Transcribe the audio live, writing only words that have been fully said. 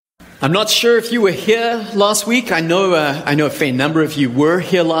I'm not sure if you were here last week. I know a fair number of you were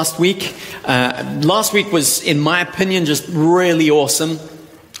here last week. Last week was, in my opinion, just really awesome.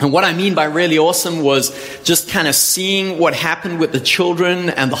 And what I mean by really awesome was just kind of seeing what happened with the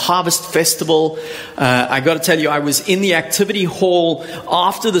children and the Harvest Festival. I got to tell you, I was in the activity hall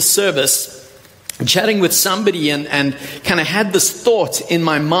after the service, chatting with somebody and kind of had this thought in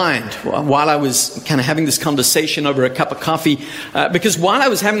my mind while I was kind of having this conversation over a cup of coffee. Because while I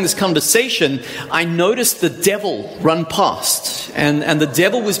was having this conversation, I noticed the devil run past. And the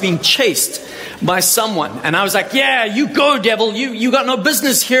devil was being chased by someone. And I was like, yeah, you go, devil. You got no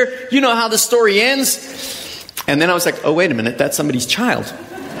business here. You know how the story ends. And then I was like, oh, wait a minute. That's somebody's child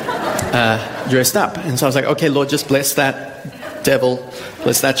dressed up. And so I was like, okay, Lord, just bless that devil.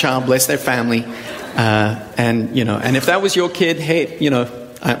 Bless that child. Bless their family. And if that was your kid, hey,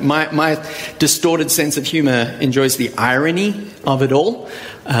 my distorted sense of humor enjoys the irony of it all.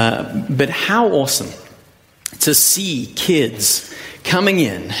 But how awesome to see kids coming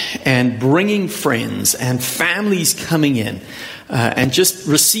in and bringing friends and families coming in and just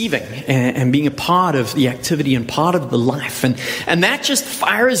receiving and being a part of the activity and part of the life. And that just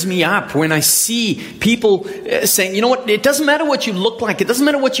fires me up when I see people saying, you know what, it doesn't matter what you look like. It doesn't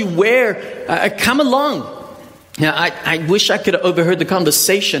matter what you wear. Come along. Now, I wish I could have overheard the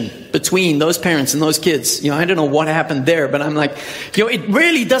conversation between those parents and those kids. I don't know what happened there, but I'm like, it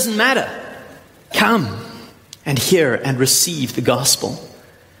really doesn't matter. Come and hear and receive the gospel.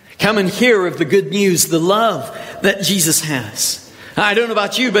 Come and hear of the good news, the love that Jesus has. I don't know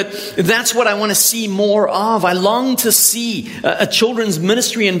about you, but that's what I want to see more of. I long to see a children's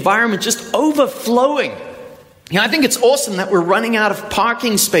ministry environment just overflowing. I think it's awesome that we're running out of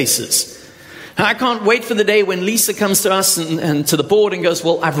parking spaces. I can't wait for the day when Lisa comes to us and to the board and goes,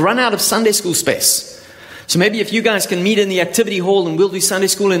 well, I've run out of Sunday school space. So maybe if you guys can meet in the activity hall and we'll do Sunday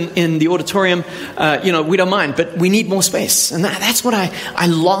school in the auditorium, we don't mind, but we need more space. And that's what I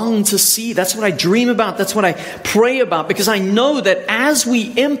long to see. That's what I dream about. That's what I pray about, because I know that as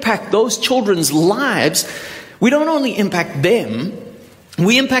we impact those children's lives, we don't only impact them,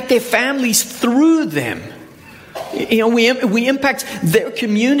 we impact their families through them. We impact their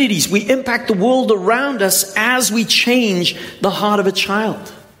communities. We impact the world around us as we change the heart of a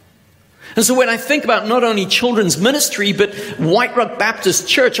child. And so when I think about not only children's ministry, but White Rock Baptist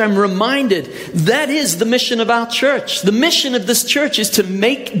Church, I'm reminded that is the mission of our church. The mission of this church is to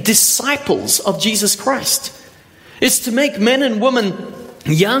make disciples of Jesus Christ. It's to make men and women,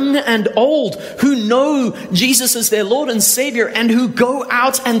 young and old, who know Jesus as their Lord and Savior and who go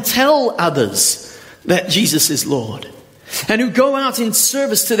out and tell others that Jesus is Lord, and who go out in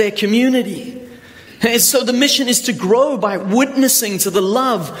service to their community. And so the mission is to grow by witnessing to the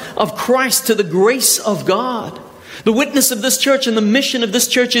love of Christ, to the grace of God. The witness of this church and the mission of this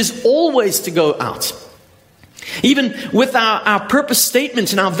church is always to go out. Even with our purpose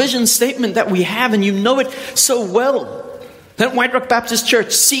statement and our vision statement that we have, and you know it so well, that White Rock Baptist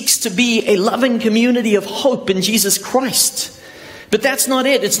Church seeks to be a loving community of hope in Jesus Christ. But that's not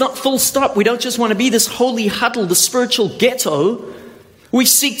it. It's not full stop. We don't just want to be this holy huddle, the spiritual ghetto. We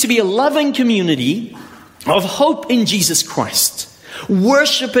seek to be a loving community of hope in Jesus Christ,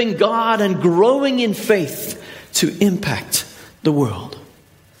 worshiping God and growing in faith to impact the world.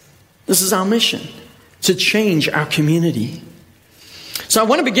 This is our mission, to change our community. So I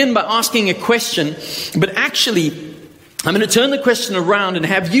want to begin by asking a question, but actually I'm going to turn the question around and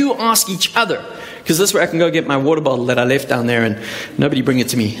have you ask each other, because this way I can go get my water bottle that I left down there and nobody bring it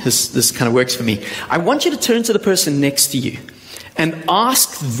to me. This kind of works for me. I want you to turn to the person next to you and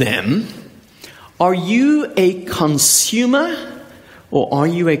ask them, are you a consumer or are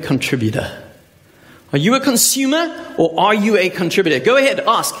you a contributor? Are you a consumer or are you a contributor? Go ahead,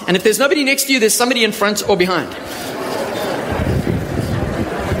 ask. And if there's nobody next to you, there's somebody in front or behind.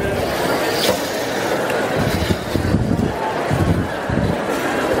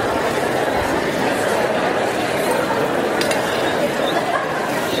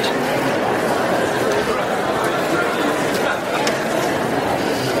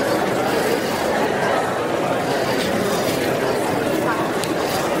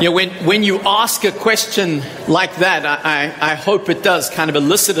 When you ask a question like that, I hope it does kind of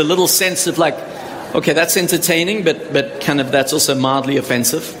elicit a little sense of like, okay, that's entertaining, but kind of that's also mildly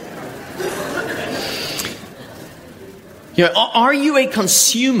offensive. Are you a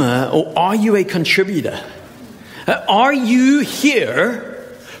consumer or are you a contributor? Are you here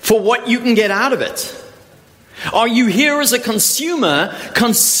for what you can get out of it? Are you here as a consumer,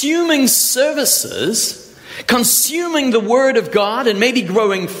 consuming services, consuming the Word of God and maybe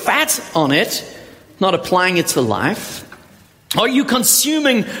growing fat on it, not applying it to life? Are you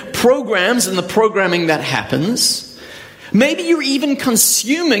consuming programs and the programming that happens? Maybe you're even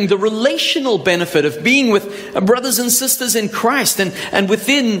consuming the relational benefit of being with brothers and sisters in Christ and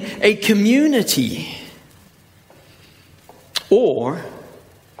within a community. Or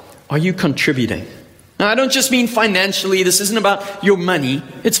are you contributing? Now, I don't just mean financially. This isn't about your money.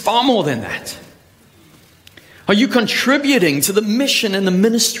 It's far more than that. Are you contributing to the mission and the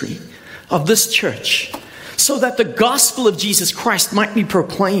ministry of this church so that the gospel of Jesus Christ might be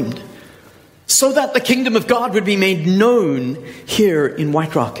proclaimed? So that the kingdom of God would be made known here in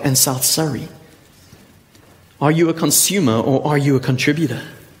White Rock and South Surrey? Are you a consumer or are you a contributor?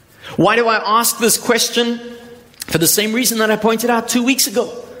 Why do I ask this question? For the same reason that I pointed out 2 weeks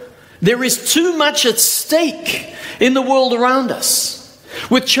ago. There is too much at stake in the world around us.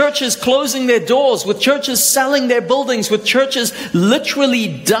 With churches closing their doors, with churches selling their buildings, with churches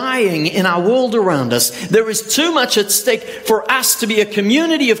literally dying in our world around us, there is too much at stake for us to be a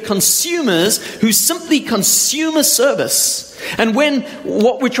community of consumers who simply consume a service. And when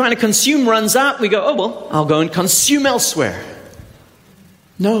what we're trying to consume runs out, we go, oh, well, I'll go and consume elsewhere.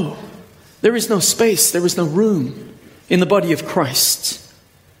 No, there is no space, there is no room in the body of Christ.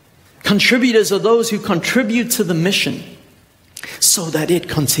 Contributors are those who contribute to the mission so that it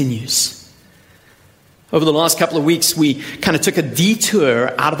continues. Over the last couple of weeks, we kind of took a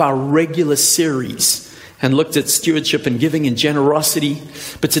detour out of our regular series and looked at stewardship and giving and generosity.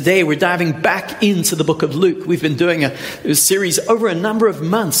 But today we're diving back into the book of Luke. We've been doing a series over a number of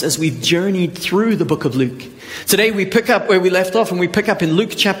months as we've journeyed through the book of Luke. Today we pick up where we left off, and we pick up in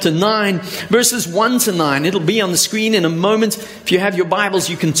Luke chapter 9, verses 1 to 9. It'll be on the screen in a moment. If you have your Bibles,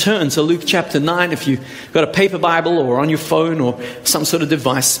 you can turn to Luke chapter 9 if you've got a paper Bible or on your phone or some sort of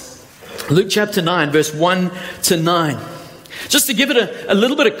device. Luke chapter 9, verse 1 to 9. Just to give it a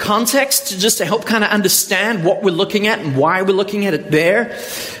little bit of context, just to help kind of understand what we're looking at and why we're looking at it there.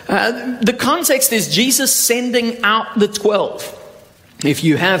 The context is Jesus sending out the 12. If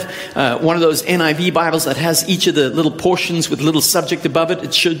you have one of those NIV Bibles that has each of the little portions with little subject above it,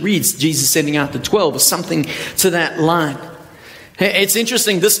 it should read Jesus sending out the 12 or something to that line. It's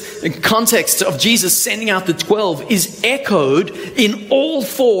interesting, this context of Jesus sending out the 12 is echoed in all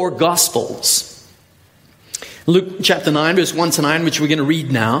four Gospels. Luke chapter 9, verse 1 to 9, which we're going to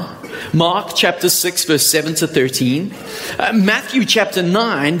read now. Mark chapter 6, verse 7 to 13. Matthew chapter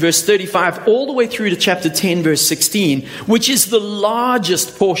 9, verse 35, all the way through to chapter 10, verse 16, which is the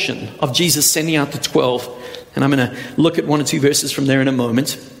largest portion of Jesus sending out the 12. And I'm going to look at one or two verses from there in a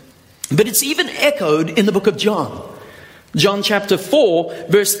moment. But it's even echoed in the book of John. John chapter 4,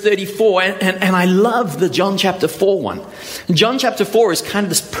 verse 34, and I love the John chapter 4 one. John chapter 4 is kind of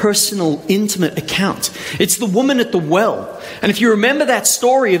this personal, intimate account. It's the woman at the well. And if you remember that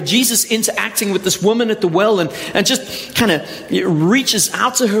story of Jesus interacting with this woman at the well and just kind of reaches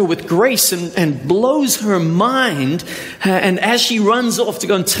out to her with grace and blows her mind. And as she runs off to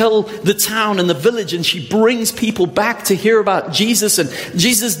go and tell the town and the village, and she brings people back to hear about Jesus, and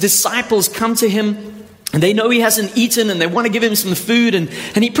Jesus' disciples come to him. And they know he hasn't eaten, and they want to give him some food. And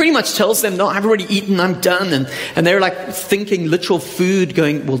he pretty much tells them, no, I've already eaten, I'm done. And they're like thinking literal food,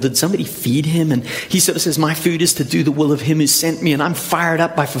 going, well, did somebody feed him? And he sort of says, my food is to do the will of him who sent me. And I'm fired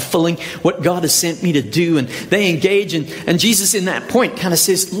up by fulfilling what God has sent me to do. And they engage. And Jesus in that point kind of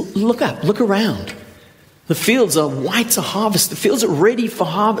says, look up, look around. The fields are white to harvest. The fields are ready for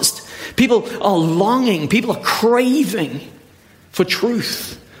harvest. People are longing. People are craving for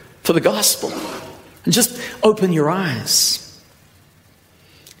truth, for the gospel. And just open your eyes.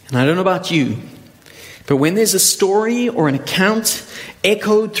 And I don't know about you, but when there's a story or an account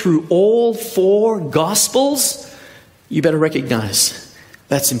echoed through all four Gospels, you better recognize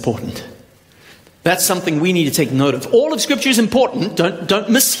that's important. That's something we need to take note of. All of Scripture is important. Don't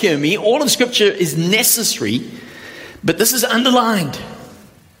mishear me. All of Scripture is necessary, but this is underlined.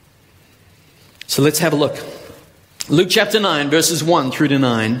 So let's have a look. Luke chapter 9, verses 1 through to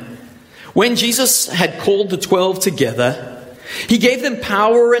 9. When Jesus had called the 12 together, he gave them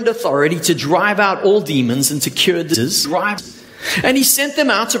power and authority to drive out all demons and to cure diseases. And he sent them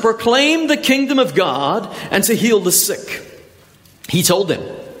out to proclaim the kingdom of God and to heal the sick. He told them,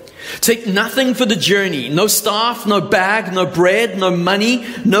 take nothing for the journey, no staff, no bag, no bread, no money,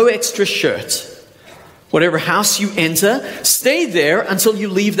 no extra shirt. Whatever house you enter, stay there until you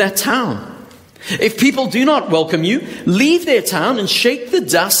leave that town. If people do not welcome you, leave their town and shake the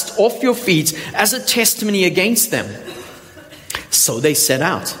dust off your feet as a testimony against them. So they set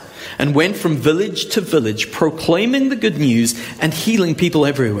out and went from village to village, proclaiming the good news and healing people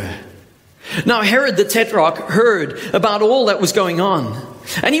everywhere. Now Herod the Tetrarch heard about all that was going on,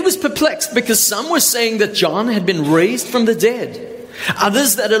 And he was perplexed because some were saying that John had been raised from the dead,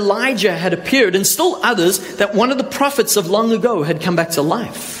 others that Elijah had appeared, and still others that one of the prophets of long ago had come back to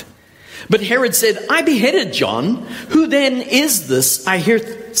life. But Herod said, I beheaded John. Who then is this I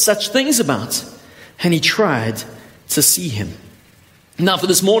hear such things about? And he tried to see him. Now for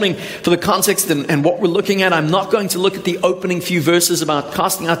this morning, for the context and what we're looking at, I'm not going to look at the opening few verses about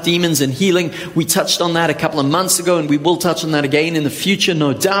casting out demons and healing. We touched on that a couple of months ago, and we will touch on that again in the future,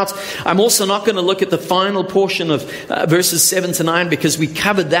 no doubt. I'm also not going to look at the final portion of verses 7 to 9, because we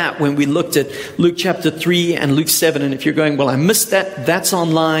covered that when we looked at Luke chapter 3 and Luke 7. And if you're going, well, I missed that, that's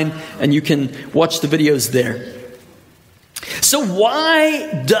online, and you can watch the videos there. So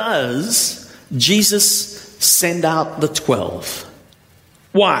why does Jesus send out the 12?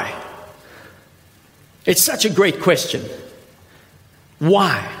 Why? It's such a great question.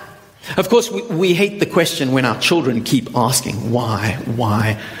 Why? Of course, we hate the question when our children keep asking,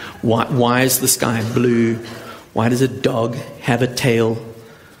 why is the sky blue? Why does a dog have a tail?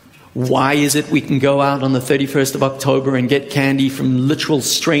 Why is it we can go out on the 31st of October and get candy from literal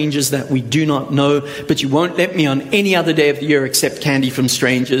strangers that we do not know, but you won't let me on any other day of the year accept candy from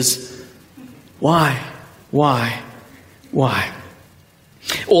strangers? Why?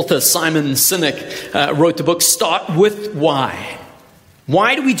 Author Simon Sinek wrote the book Start With Why.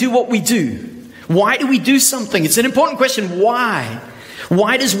 Why do we do what we do? Why do we do something? It's an important question. Why?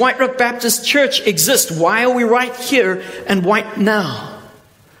 Why does White Rock Baptist Church exist? Why are we right here and right now?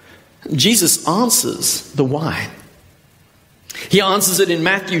 Jesus answers the why. He answers it in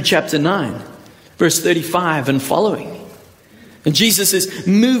Matthew chapter 9, verse 35 and following. And Jesus is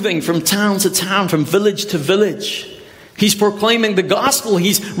moving from town to town, from village to village. He's proclaiming the gospel.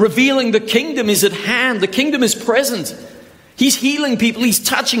 He's revealing the kingdom is at hand. The kingdom is present. He's healing people. He's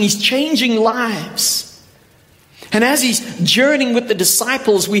touching. He's changing lives. And as he's journeying with the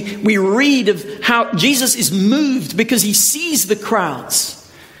disciples, we read of how Jesus is moved because he sees the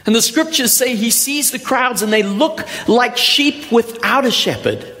crowds. And the scriptures say he sees the crowds and they look like sheep without a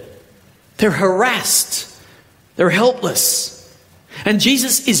shepherd. They're harassed. They're helpless. And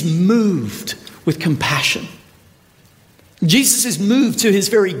Jesus is moved with compassion. Jesus is moved to his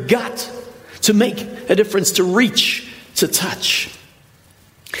very gut to make a difference, to reach, to touch.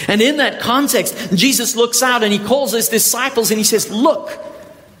 And in that context, Jesus looks out and he calls his disciples and he says, look,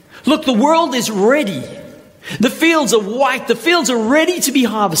 the world is ready. The fields are white. The fields are ready to be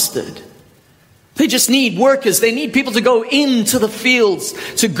harvested. They just need workers. They need people to go into the fields,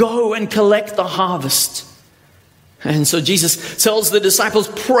 to go and collect the harvest. And so Jesus tells the disciples,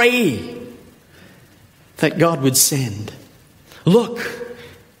 pray that God would send. Look,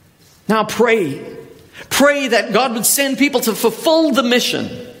 now pray. Pray that God would send people to fulfill the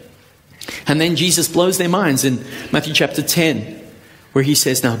mission. And then Jesus blows their minds in Matthew chapter 10, where he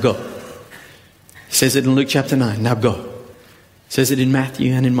says, now go. He says it in Luke chapter 9, now go. He says it in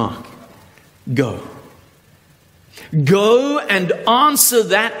Matthew and in Mark. Go. Go and answer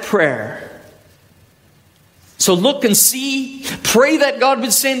that prayer. So look and see, pray that God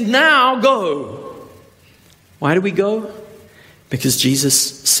would send, now go. Why do we go? Because Jesus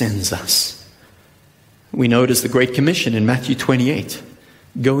sends us. We know it as the Great Commission in Matthew 28.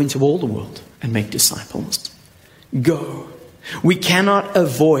 Go into all the world and make disciples. Go. We cannot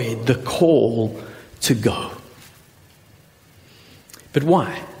avoid the call to go. But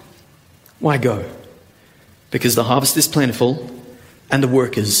why? Why go? Because the harvest is plentiful and the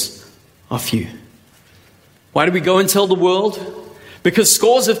workers are few. Why do we go and tell the world? Because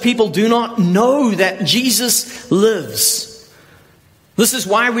scores of people do not know that Jesus lives. This is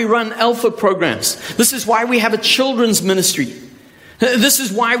why we run Alpha programs. This is why we have a children's ministry. This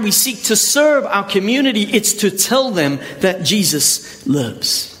is why we seek to serve our community. It's to tell them that Jesus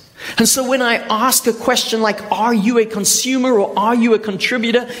lives. And so when I ask a question like, are you a consumer or are you a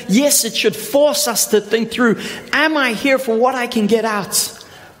contributor? Yes, it should force us to think through, am I here for what I can get out?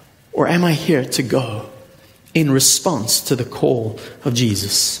 Or am I here to go in response to the call of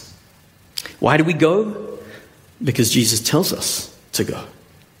Jesus? Why do we go? Because Jesus tells us to go.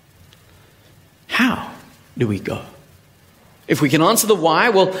 How do we go? If we can answer the why,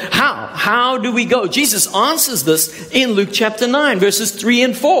 well, how? How do we go? Jesus answers this in Luke chapter 9, verses 3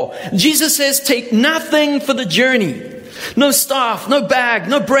 and 4. Jesus says, take nothing for the journey. No staff, no bag,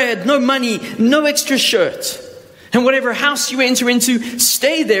 no bread, no money, no extra shirt. And whatever house you enter into,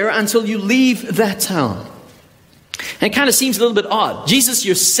 stay there until you leave that town. And it kind of seems a little bit odd. Jesus,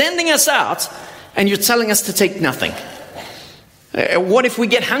 you're sending us out and you're telling us to take nothing. What if we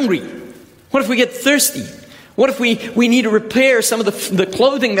get hungry? What if we get thirsty? What if we need to repair some of the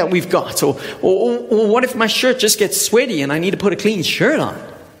clothing that we've got? Or what if my shirt just gets sweaty and I need to put a clean shirt on?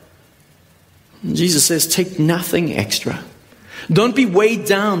 And Jesus says, take nothing extra. Don't be weighed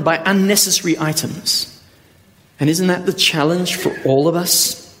down by unnecessary items. And isn't that the challenge for all of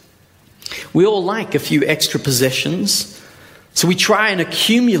us? We all like a few extra possessions, so we try and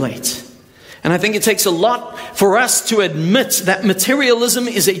accumulate. And I think it takes a lot for us to admit that materialism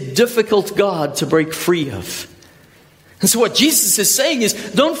is a difficult God to break free of. And so what Jesus is saying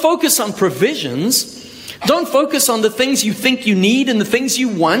is, don't focus on provisions. Don't focus on the things you think you need and the things you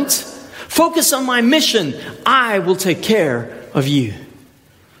want. Focus on my mission. I will take care of you.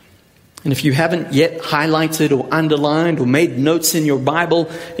 And if you haven't yet highlighted or underlined or made notes in your Bible,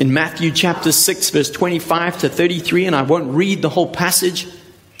 in Matthew chapter 6, verse 25 to 33, and I won't read the whole passage,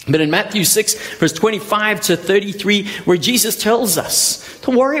 but in Matthew 6, verse 25 to 33, where Jesus tells us,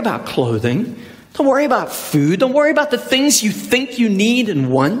 don't worry about clothing, don't worry about food, don't worry about the things you think you need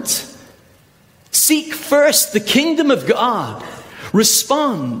and want. Seek first the kingdom of God.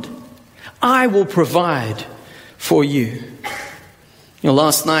 Respond. I will provide for you.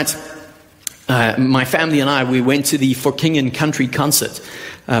 Last night, my family and I, we went to the For King and Country concert.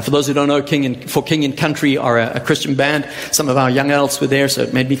 For those who don't know, For King and Country are a Christian band. Some of our young adults were there, so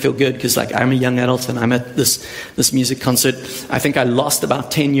it made me feel good because, I'm a young adult and I'm at this music concert. I think I lost about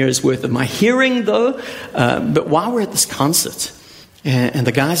 10 years worth of my hearing, though. But while we're at this concert, and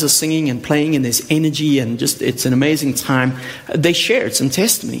the guys are singing and playing, and there's energy, and just it's an amazing time, they shared some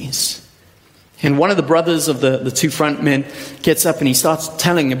testimonies. And one of the brothers of the two front men gets up and he starts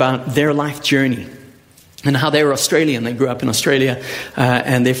telling about their life journey and how they were Australian. They grew up in Australia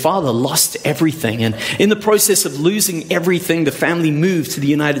and their father lost everything. And in the process of losing everything, the family moved to the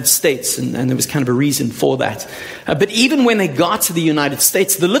United States. And there was kind of a reason for that. But even when they got to the United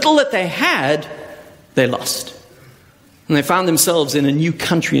States, the little that they had, they lost. And they found themselves in a new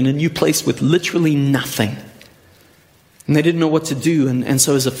country, in a new place with literally nothing. And they didn't know what to do. And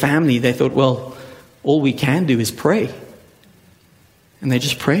so as a family, they thought, well, all we can do is pray. And they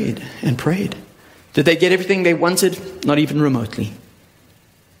just prayed and prayed. Did they get everything they wanted? Not even remotely.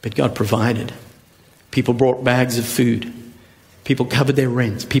 But God provided. People brought bags of food. People covered their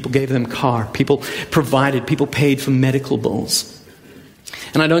rent. People gave them a car. People provided. People paid for medical bills.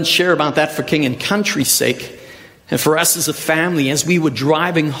 And I don't share about that for King and Country's sake. And for us as a family, as we were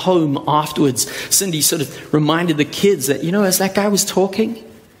driving home afterwards, Cindy sort of reminded the kids that, as that guy was talking,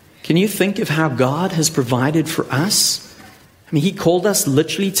 can you think of how God has provided for us? I mean, he called us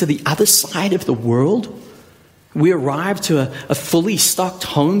literally to the other side of the world. We arrived to a fully stocked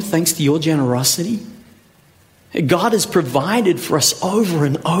home thanks to your generosity. God has provided for us over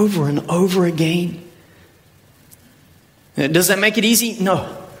and over and over again. Does that make it easy?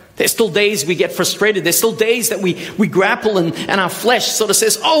 No. There's still days we get frustrated. There's still days that we grapple and our flesh sort of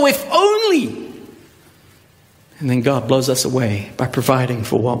says, oh, if only. And then God blows us away by providing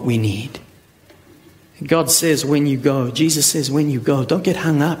for what we need. And God says when you go, Jesus says when you go, don't get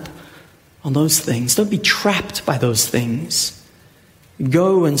hung up on those things. Don't be trapped by those things.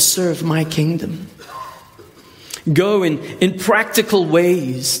 Go and serve my kingdom. Go in practical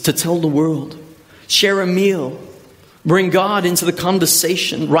ways to tell the world. Share a meal. Bring God into the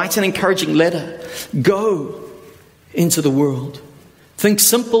conversation. Write an encouraging letter. Go into the world. Think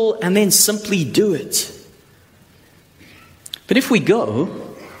simple and then simply do it. But if we go,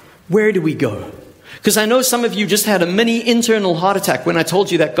 where do we go? Because I know some of you just had a mini internal heart attack when I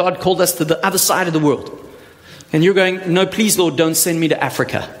told you that God called us to the other side of the world. And you're going, no, please, Lord, don't send me to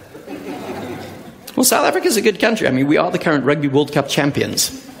Africa. Well, South Africa is a good country. I mean, we are the current Rugby World Cup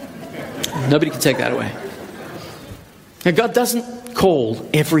champions. Nobody can take that away. Now, God doesn't call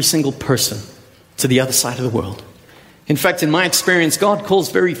every single person to the other side of the world. In fact, in my experience, God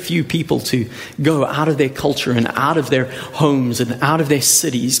calls very few people to go out of their culture and out of their homes and out of their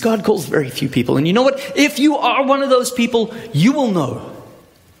cities. God calls very few people. And you know what? If you are one of those people, you will know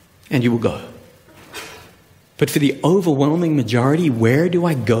and you will go. But for the overwhelming majority, where do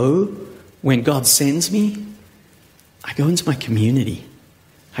I go when God sends me? I go into my community.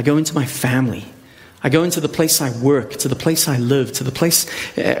 I go into my family. I go into the place I work, to the place I live, to the place,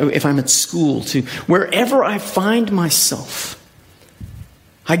 if I'm at school, to wherever I find myself.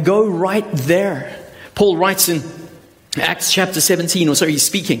 I go right there. Paul writes in Acts chapter 17, he's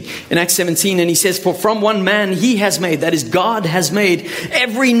speaking in Acts 17, and he says, for from one man he has made, that is God has made,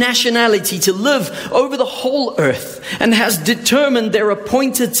 every nationality to live over the whole earth, and has determined their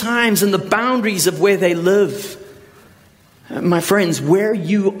appointed times and the boundaries of where they live. My friends, where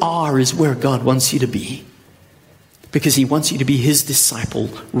you are is where God wants you to be. Because he wants you to be his disciple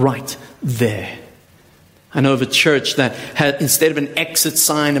right there. I know of a church that had, instead of an exit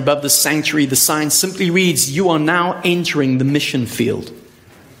sign above the sanctuary, the sign simply reads, "You are now entering the mission field."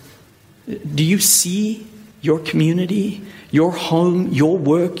 Do you see your community, your home, your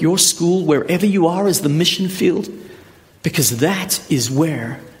work, your school, wherever you are as the mission field? Because that is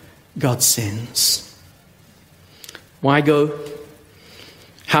where God sends. Why go?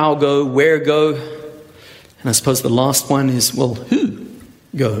 How go? Where go? And I suppose the last one is, well, who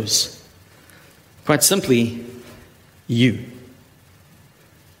goes? Quite simply, you.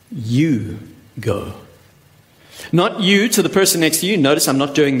 You go. Not you to the person next to you. Notice I'm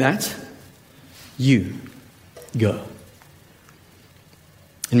not doing that. You go.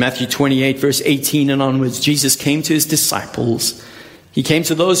 In Matthew 28, verse 18 and onwards, Jesus came to his disciples. He came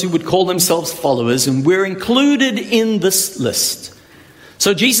to those who would call themselves followers, and we're included in this list.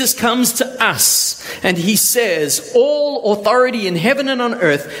 So Jesus comes to us and he says, "All authority in heaven and on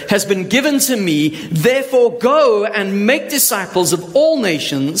earth has been given to me. Therefore go and make disciples of all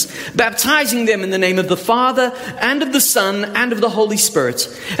nations, baptizing them in the name of the Father and of the Son and of the Holy Spirit,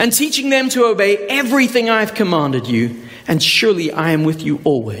 and teaching them to obey everything I have commanded you. And surely I am with you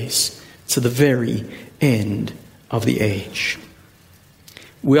always to the very end of the age."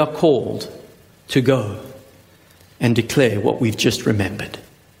 We are called to go and declare what we've just remembered.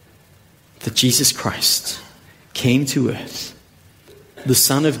 That Jesus Christ came to earth, the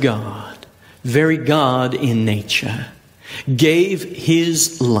Son of God, very God in nature, gave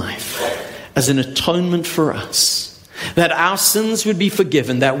his life as an atonement for us, that our sins would be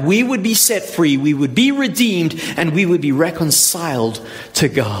forgiven, that we would be set free, we would be redeemed, and we would be reconciled to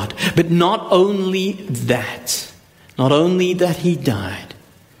God. But not only that he died,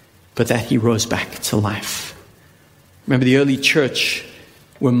 but that he rose back to life. Remember, the early church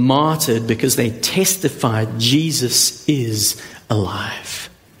were martyred because they testified Jesus is alive.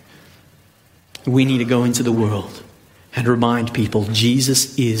 We need to go into the world and remind people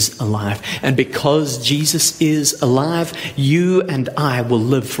Jesus is alive. And because Jesus is alive, you and I will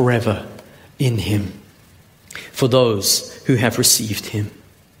live forever in him for those who have received him.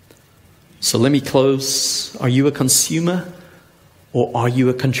 So let me close. Are you a consumer or are you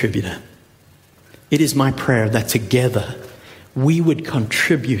a contributor? It is my prayer that together we would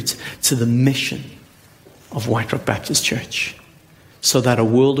contribute to the mission of White Rock Baptist Church so that a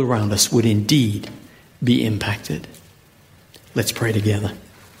world around us would indeed be impacted. Let's pray together.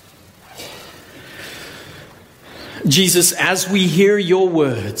 Jesus, as we hear your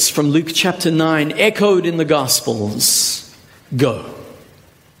words from Luke chapter 9 echoed in the Gospels, go.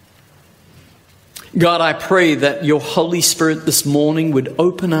 God, I pray that your Holy Spirit this morning would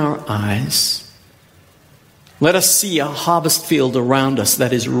open our eyes. Let us see a harvest field around us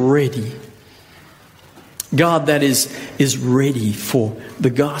that is ready. God, that is ready for the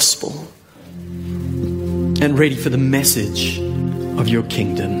gospel and ready for the message of your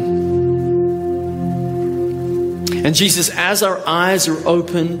kingdom. And Jesus, as our eyes are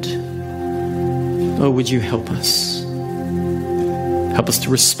opened, oh, would you help us? Help us to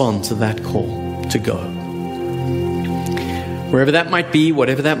respond to that call to go. Wherever that might be,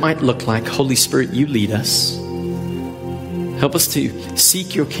 whatever that might look like, Holy Spirit, you lead us. Help us to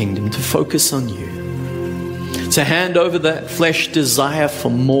seek your kingdom, to focus on you, to hand over that flesh desire for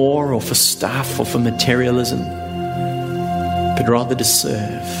more or for stuff or for materialism, but rather to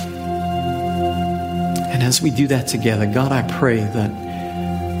serve. And as we do that together, God, I pray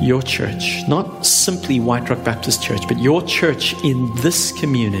that your church, not simply White Rock Baptist Church, but your church in this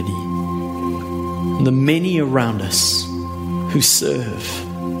community, and the many around us who serve,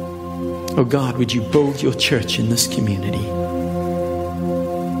 oh God, would you build your church in this community,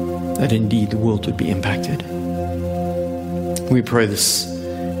 that indeed the world would be impacted. We pray this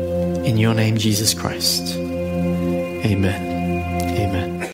in your name, Jesus Christ. Amen.